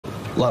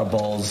A lot of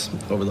balls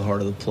over the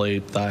heart of the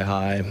plate, thigh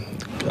high.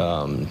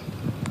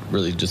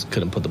 Really just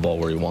couldn't put the ball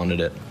where he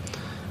wanted it,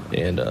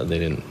 and they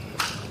didn't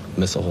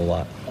miss a whole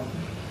lot.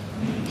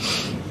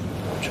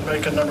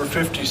 Jamaica number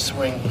 50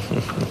 swing.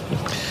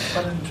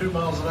 102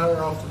 miles an hour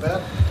off the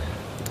bat.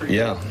 Pretty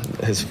yeah,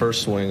 good. His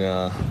first swing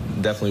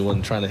definitely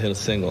wasn't trying to hit a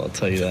single, I'll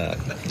tell you that.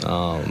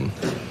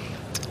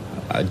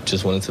 I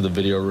just went into the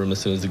video room as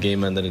soon as the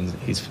game ended, and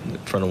he's in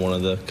front of one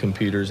of the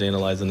computers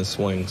analyzing the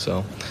swing,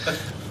 so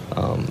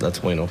that's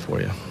Waino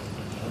for you.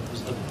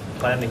 Was the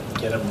plan to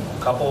get him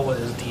a couple with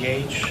his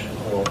DH,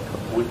 or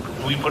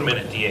we put him in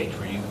at DH?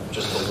 Were you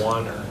just the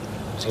one, or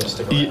is he going to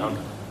stick around?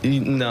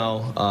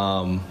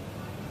 No.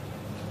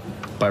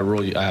 By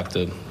rule, I have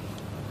to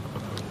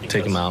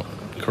take him out,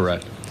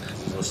 correct.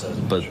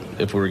 But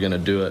if we were going to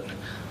do it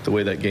the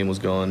way that game was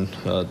going,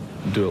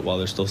 do it while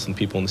there's still some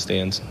people in the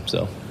stands.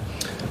 So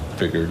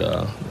figured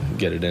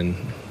get it in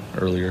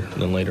earlier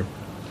than later.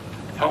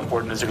 How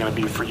important is it going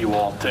to be for you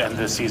all to end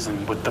this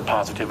season with the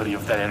positivity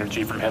of that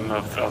energy from him,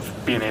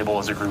 of being able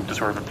as a group to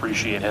sort of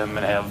appreciate him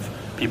and have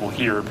people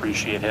here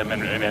appreciate him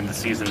and end the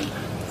season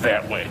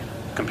that way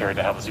compared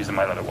to how the season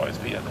might otherwise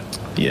be ended?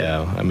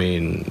 Yeah, I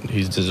mean,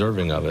 he's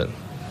deserving of it.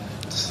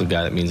 This is a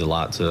guy that means a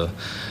lot to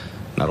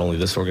not only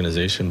this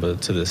organization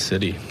but to this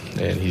city,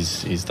 and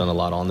he's done a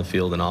lot on the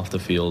field and off the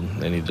field,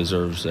 and he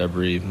deserves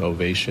every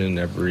ovation,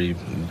 every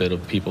bit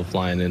of people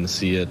flying in to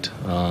see it,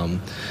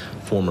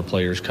 former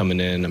players coming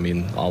in, I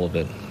mean, all of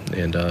it,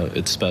 and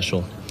it's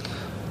special.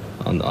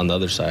 On the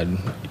other side,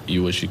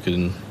 you wish you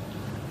could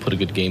put a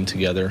good game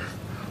together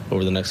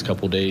over the next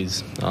couple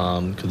days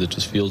because it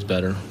just feels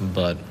better,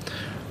 but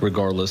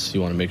regardless,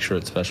 you want to make sure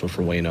it's special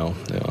for Waino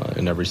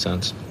in every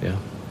sense. Yeah.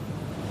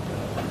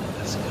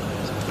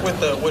 With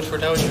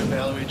Woodford, how would you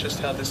evaluate just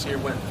how this year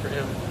went for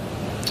him?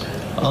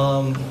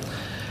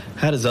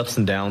 Had his ups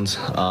and downs.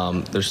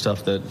 There's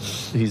stuff that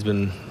he's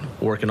been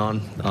working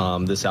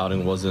on. This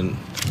outing wasn't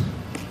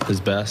his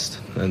best,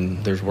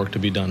 and there's work to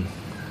be done.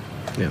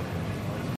 Yeah.